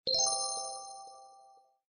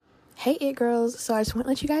Hey it girls, so I just want to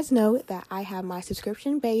let you guys know that I have my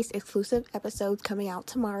subscription-based exclusive episodes coming out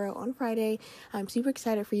tomorrow on Friday. I'm super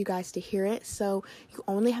excited for you guys to hear it. So you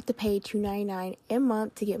only have to pay $2.99 a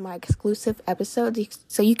month to get my exclusive episodes.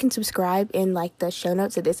 So you can subscribe in like the show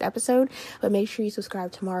notes of this episode, but make sure you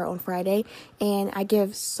subscribe tomorrow on Friday. And I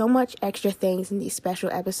give so much extra things in these special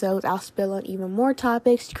episodes. I'll spill on even more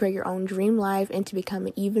topics to create your own dream life and to become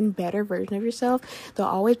an even better version of yourself. They'll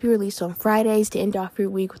always be released on Fridays to end off your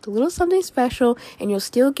week with a little something special, and you'll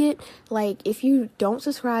still get, like, if you don't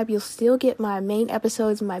subscribe, you'll still get my main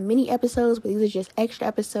episodes, my mini episodes, but these are just extra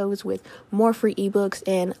episodes with more free ebooks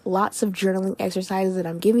and lots of journaling exercises that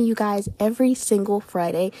I'm giving you guys every single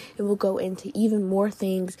Friday. And we'll go into even more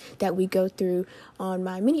things that we go through on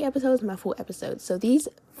my mini episodes and my full episodes. So these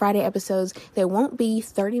Friday episodes, they won't be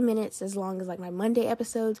 30 minutes as long as like my Monday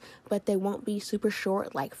episodes, but they won't be super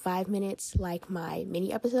short, like 5 minutes like my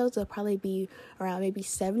mini episodes. They'll probably be around maybe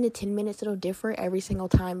 7 to 10 minutes. It'll differ every single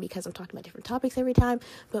time because I'm talking about different topics every time.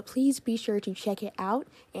 But please be sure to check it out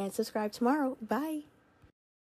and subscribe tomorrow. Bye.